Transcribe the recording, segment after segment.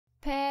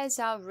Pears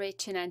are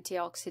rich in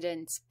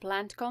antioxidants,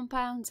 plant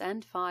compounds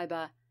and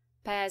fiber.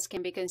 Pears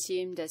can be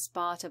consumed as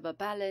part of a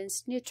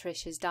balanced,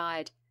 nutritious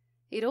diet.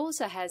 It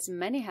also has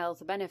many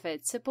health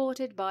benefits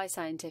supported by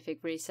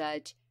scientific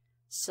research.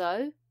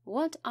 So,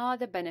 what are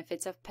the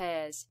benefits of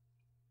pears?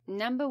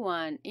 Number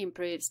 1.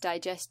 Improves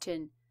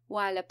digestion.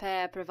 While a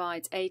pear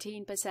provides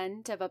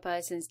 18% of a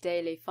person's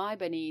daily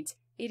fiber needs,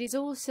 it is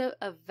also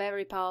a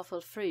very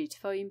powerful fruit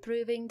for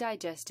improving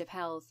digestive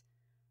health.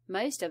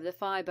 Most of the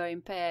fiber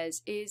in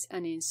pears is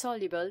an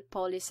insoluble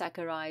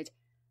polysaccharide.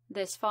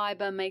 This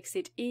fiber makes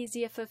it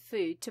easier for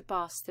food to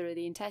pass through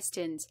the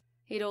intestines.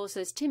 It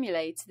also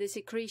stimulates the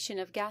secretion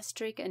of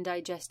gastric and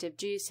digestive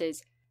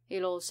juices.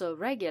 It also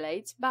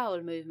regulates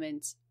bowel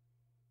movements.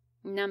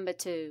 Number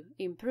 2.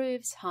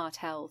 Improves heart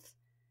health.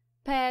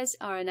 Pears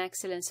are an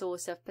excellent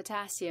source of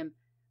potassium,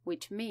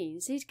 which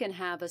means it can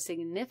have a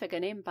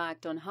significant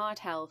impact on heart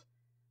health,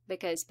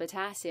 because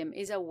potassium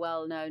is a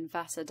well-known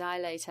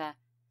vasodilator.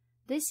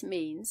 This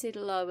means it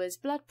lowers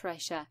blood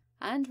pressure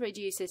and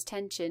reduces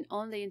tension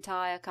on the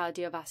entire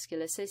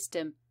cardiovascular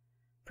system,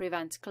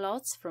 prevents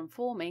clots from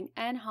forming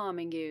and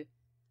harming you.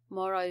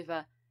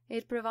 Moreover,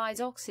 it provides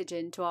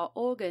oxygen to our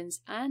organs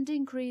and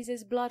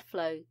increases blood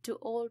flow to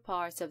all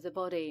parts of the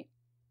body.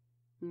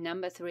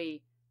 Number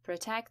 3.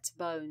 Protects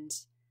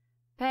bones.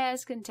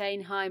 Pears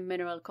contain high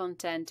mineral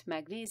content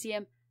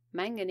magnesium,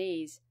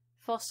 manganese,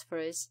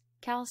 phosphorus,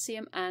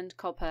 calcium and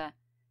copper.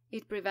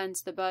 It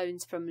prevents the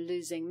bones from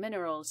losing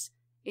minerals.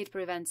 It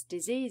prevents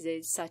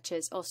diseases such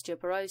as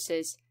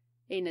osteoporosis.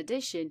 In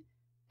addition,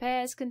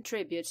 pears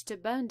contribute to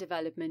bone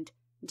development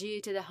due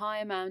to the high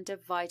amount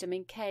of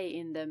vitamin K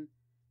in them.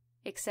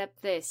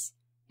 Except this,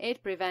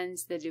 it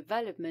prevents the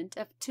development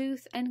of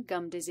tooth and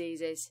gum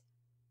diseases.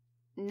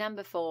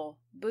 Number 4.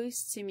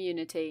 Boosts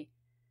immunity.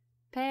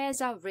 Pears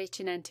are rich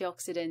in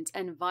antioxidants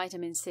and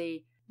vitamin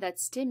C that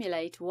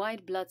stimulate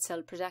white blood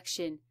cell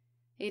production.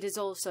 It is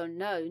also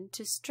known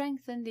to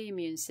strengthen the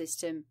immune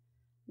system.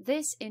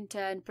 This in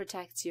turn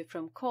protects you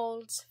from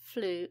colds,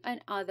 flu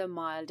and other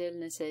mild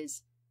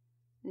illnesses.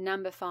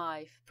 Number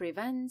 5.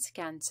 Prevents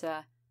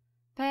cancer.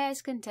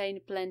 Pears contain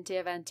plenty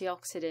of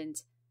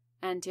antioxidants.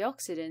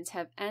 Antioxidants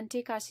have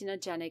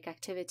anti-carcinogenic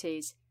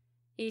activities.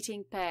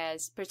 Eating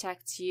pears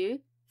protects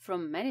you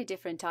from many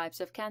different types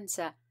of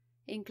cancer,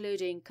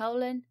 including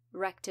colon,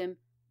 rectum,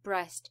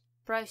 breast,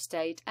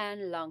 prostate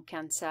and lung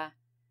cancer.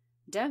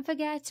 Don't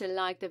forget to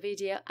like the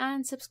video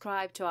and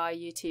subscribe to our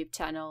YouTube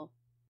channel.